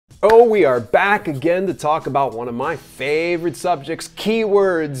Oh, we are back again to talk about one of my favorite subjects,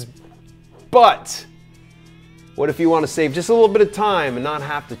 keywords. But what if you want to save just a little bit of time and not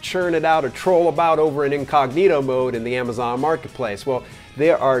have to churn it out or troll about over in incognito mode in the Amazon marketplace? Well,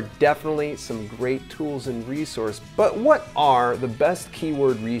 there are definitely some great tools and resources, but what are the best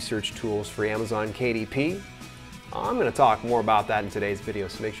keyword research tools for Amazon KDP? I'm going to talk more about that in today's video,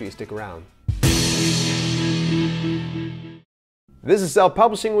 so make sure you stick around. This is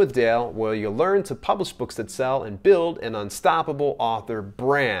Self-Publishing with Dale, where you'll learn to publish books that sell and build an unstoppable author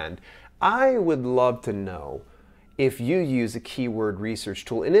brand. I would love to know if you use a keyword research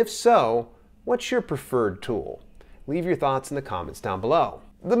tool, and if so, what's your preferred tool? Leave your thoughts in the comments down below.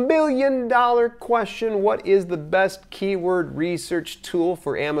 The million-dollar question, what is the best keyword research tool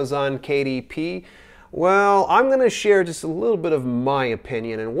for Amazon KDP? Well, I'm going to share just a little bit of my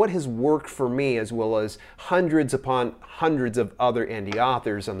opinion and what has worked for me, as well as hundreds upon hundreds of other indie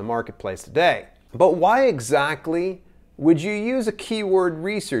authors on the marketplace today. But why exactly would you use a keyword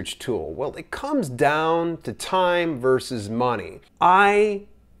research tool? Well, it comes down to time versus money. I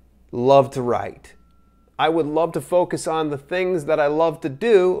love to write. I would love to focus on the things that I love to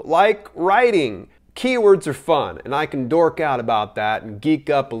do, like writing. Keywords are fun, and I can dork out about that and geek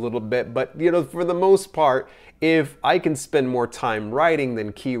up a little bit, but for the most part, if I can spend more time writing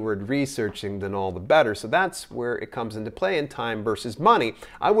than keyword researching, then all the better. So that's where it comes into play in time versus money.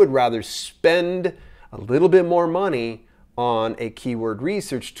 I would rather spend a little bit more money on a keyword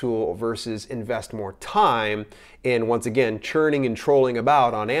research tool versus invest more time in, once again, churning and trolling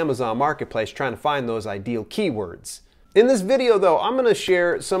about on Amazon Marketplace trying to find those ideal keywords. In this video, though, I'm going to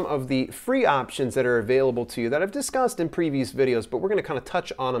share some of the free options that are available to you that I've discussed in previous videos, but we're going to kind of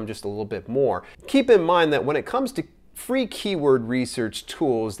touch on them just a little bit more. Keep in mind that when it comes to free keyword research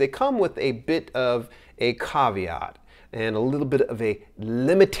tools, they come with a bit of a caveat and a little bit of a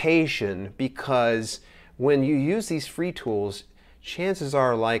limitation, because when you use these free tools, chances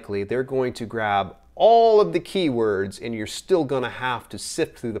are likely they're going to grab all of the keywords, and you're still going to have to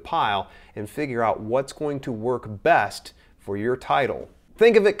sift through the pile and figure out what's going to work best for your title.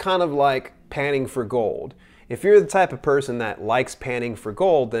 Think of it kind of like panning for gold. If you're the type of person that likes panning for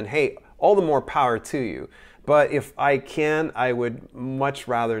gold, then hey, all the more power to you. But if I can, I would much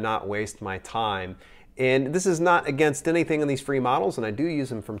rather not waste my time. And this is not against anything in these free models, and I do use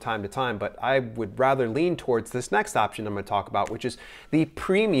them from time to time, but I would rather lean towards this next option I'm going to talk about, which is the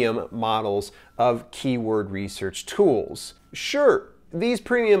premium models of keyword research tools. Sure, these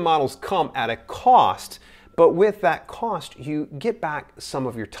premium models come at a cost, but with that cost, you get back some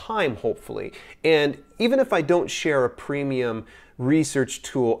of your time, hopefully. And even if I don't share a premium research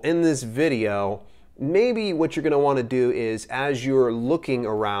tool in this video, maybe what you're going to want to do is, as you're looking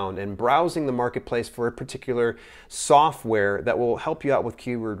around and browsing the marketplace for a particular software that will help you out with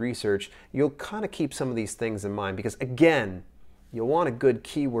keyword research, you'll kind of keep some of these things in mind, because again, you'll want a good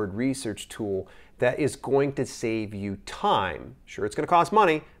keyword research tool that is going to save you time. Sure, it's going to cost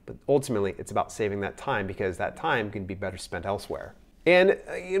money, but ultimately it's about saving that time, because that time can be better spent elsewhere. And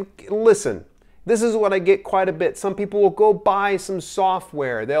listen, this is what I get quite a bit. Some people will go buy some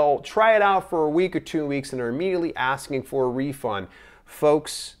software. They'll try it out for a week or 2 weeks and are immediately asking for a refund.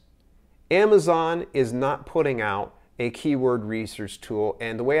 Folks, Amazon is not putting out a keyword research tool,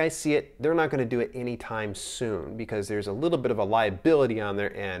 and the way I see it, they're not going to do it anytime soon, because there's a little bit of a liability on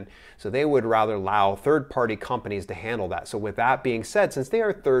their end. So they would rather allow third-party companies to handle that. So with that being said, since they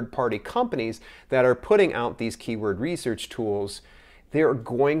are third-party companies that are putting out these keyword research tools, there are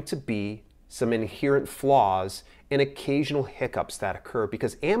going to be some inherent flaws and occasional hiccups that occur,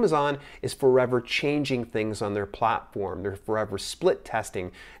 because Amazon is forever changing things on their platform. They're forever split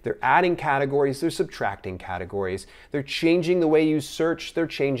testing. They're adding categories, they're subtracting categories. They're changing the way you search, they're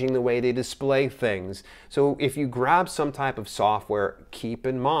changing the way they display things. So if you grab some type of software, keep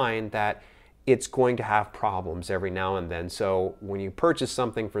in mind that it's going to have problems every now and then. So when you purchase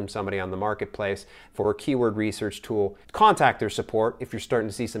something from somebody on the marketplace for a keyword research tool, contact their support if you're starting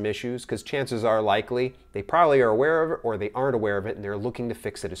to see some issues, because chances are likely they probably are aware of it, or they aren't aware of it and they're looking to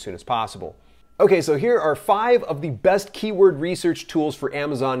fix it as soon as possible. Okay, so here are 5 of the best keyword research tools for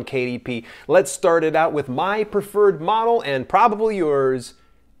Amazon KDP. Let's start it out with my preferred model, and probably yours,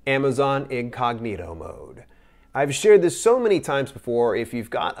 Amazon Incognito Mode. I've shared this so many times before. If you've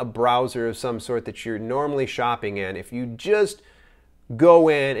got a browser of some sort that you're normally shopping in, if you just go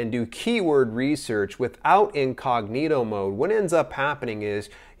in and do keyword research without incognito mode, what ends up happening is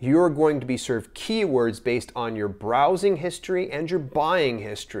you're going to be served keywords based on your browsing history and your buying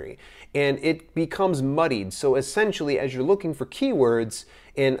history, and it becomes muddied. So essentially, as you're looking for keywords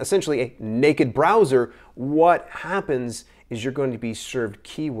in essentially a naked browser, what happens is you're going to be served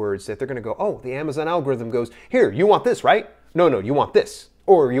keywords that they're going to go, oh, the Amazon algorithm goes, here, you want this, right? No, you want this,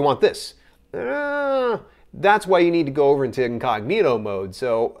 or you want this. That's why you need to go over into incognito mode.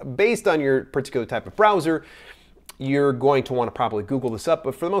 So based on your particular type of browser, you're going to want to probably Google this up,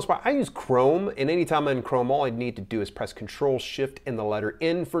 but for the most part, I use Chrome, and anytime I'm in Chrome, all I need to do is press Control-Shift and the letter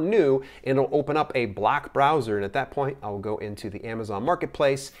N for new, and it'll open up a black browser, and at that point, I'll go into the Amazon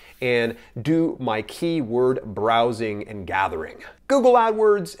Marketplace and do my keyword browsing and gathering. Google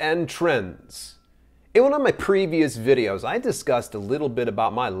AdWords and trends. In one of my previous videos, I discussed a little bit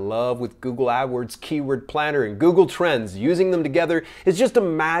about my love with Google AdWords Keyword Planner and Google Trends. Using them together is just a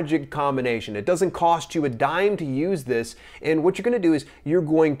magic combination. It doesn't cost you a dime to use this, and what you're going to do is you're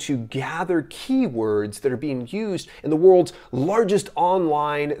going to gather keywords that are being used in the world's largest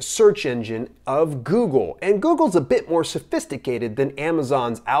online search engine of Google. And Google's a bit more sophisticated than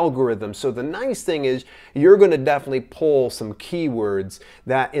Amazon's algorithm, so the nice thing is you're going to definitely pull some keywords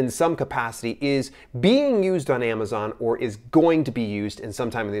that in some capacity is being used on Amazon or is going to be used in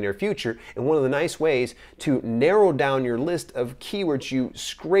some time in the near future. And one of the nice ways to narrow down your list of keywords you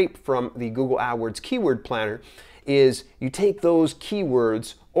scrape from the Google AdWords Keyword Planner is you take those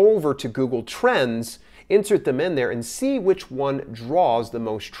keywords over to Google Trends, insert them in there, and see which one draws the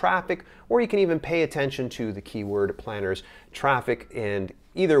most traffic, or you can even pay attention to the Keyword Planner's traffic. And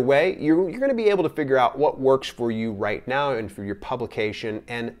either way, you're going to be able to figure out what works for you right now and for your publication,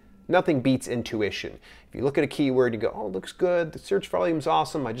 and nothing beats intuition. If you look at a keyword, you go, oh, it looks good, the search volume's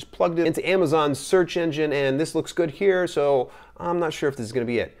awesome, I just plugged it into Amazon's search engine and this looks good here, so I'm not sure if this is going to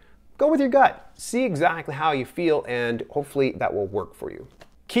be it. Go with your gut. See exactly how you feel, and hopefully that will work for you.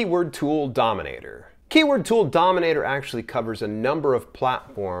 Keyword Tool Dominator. Keyword Tool Dominator actually covers a number of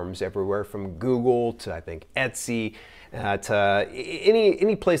platforms, everywhere from Google to, I think, Etsy, to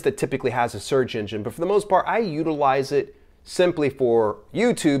any place that typically has a search engine. But for the most part, I utilize it simply for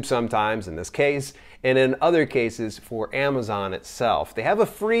YouTube sometimes, in this case, and in other cases for Amazon itself. They have a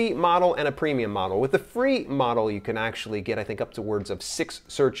free model and a premium model. With the free model, you can actually get, I think, upwards of 6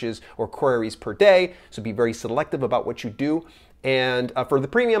 searches or queries per day, so be very selective about what you do. And for the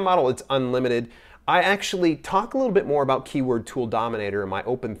premium model, it's unlimited. I actually talk a little bit more about Keyword Tool Dominator and my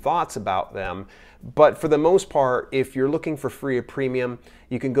open thoughts about them. But for the most part, if you're looking for free or premium,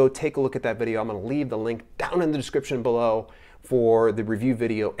 you can go take a look at that video. I'm going to leave the link down in the description below for the review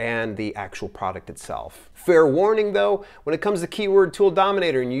video and the actual product itself. Fair warning though, when it comes to Keyword Tool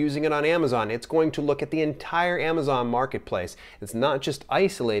Dominator and using it on Amazon, it's going to look at the entire Amazon marketplace. It's not just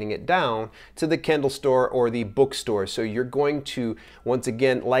isolating it down to the Kindle store or the bookstore. So you're going to, once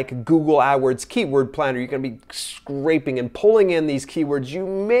again, like Google AdWords Keyword Planner, you're going to be scraping and pulling in these keywords you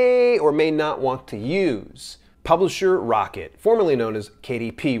may or may not want to use. Publisher Rocket, formerly known as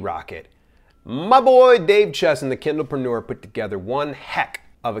KDP Rocket. My boy Dave Chesson, the Kindlepreneur, put together one heck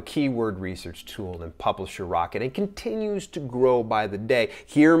of a keyword research tool in Publisher Rocket and continues to grow by the day.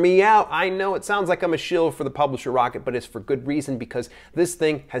 Hear me out. I know it sounds like I'm a shill for the Publisher Rocket, but it's for good reason, because this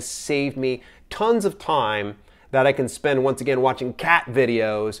thing has saved me tons of time that I can spend once again watching cat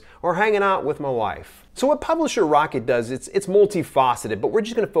videos or hanging out with my wife. So what Publisher Rocket does, it's multifaceted, but we're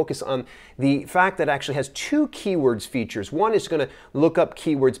just going to focus on the fact that it actually has 2 keywords features. One is going to look up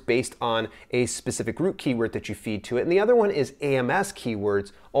keywords based on a specific root keyword that you feed to it, and the other one is AMS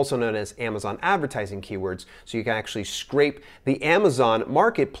keywords, also known as Amazon advertising keywords. So you can actually scrape the Amazon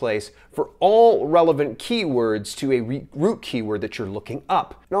marketplace for all relevant keywords to a root keyword that you're looking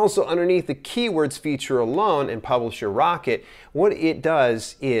up. And also underneath the keywords feature alone in Publisher Rocket, what it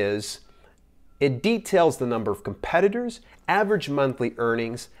does is it details the number of competitors, average monthly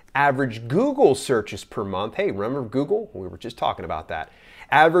earnings, average Google searches per month. Hey, remember Google? We were just talking about that.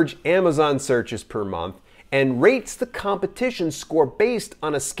 Average Amazon searches per month, and rates the competition score based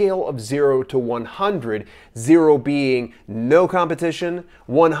on a scale of 0 to 100. 0 being no competition,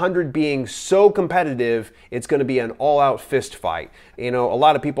 100 being so competitive it's going to be an all-out fist fight. You know, a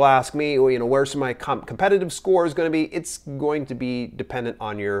lot of people ask me, well, you know, where's my competitive score is going to be? It's going to be dependent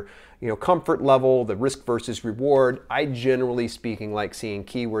on your comfort level, the risk versus reward. I generally speaking like seeing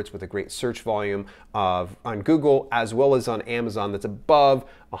keywords with a great search volume on Google as well as on Amazon that's above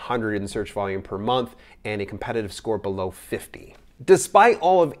 100 in search volume per month and a competitive score below 50. Despite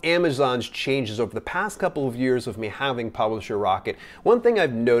all of Amazon's changes over the past couple of years of me having Publisher Rocket, one thing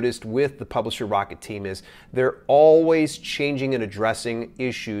I've noticed with the Publisher Rocket team is they're always changing and addressing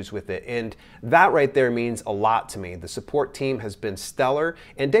issues with it. And that right there means a lot to me. The support team has been stellar,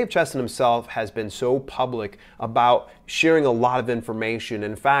 and Dave Chesson himself has been so public about sharing a lot of information.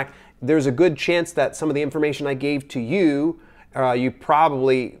 In fact, there's a good chance that some of the information I gave to you you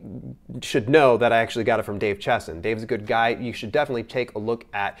probably should know that I actually got it from Dave Chesson. Dave's a good guy. You should definitely take a look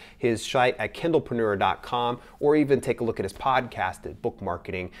at his site at kindlepreneur.com, or even take a look at his podcast at Book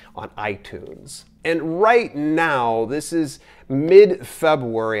Marketing on iTunes. And right now, this is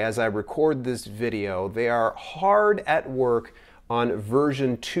mid-February as I record this video, they are hard at work on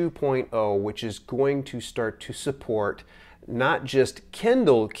version 2.0, which is going to start to support not just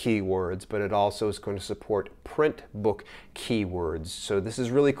Kindle keywords, but it also is going to support print book keywords. So this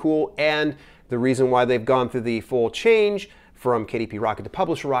is really cool, and the reason why they've gone through the full change from KDP Rocket to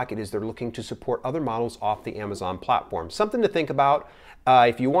Publisher Rocket is they're looking to support other models off the Amazon platform. Something to think about.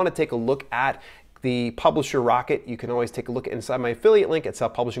 If you want to take a look at the Publisher Rocket, you can always take a look inside my affiliate link at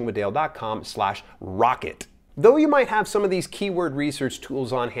selfpublishingwithdale.com/rocket. Though you might have some of these keyword research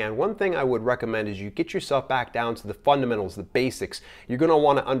tools on hand, one thing I would recommend is you get yourself back down to the fundamentals, the basics. You're going to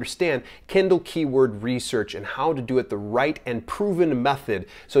want to understand Kindle keyword research and how to do it the right and proven method.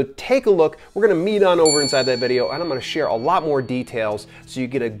 So take a look. We're going to meet on over inside that video, and I'm going to share a lot more details so you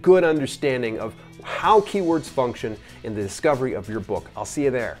get a good understanding of how keywords function in the discovery of your book. I'll see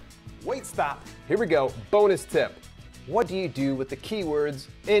you there. Wait, stop. Here we go. Bonus tip. What do you do with the keywords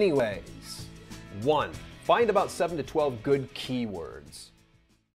anyways? 1. Find about 7 to 12 good keywords.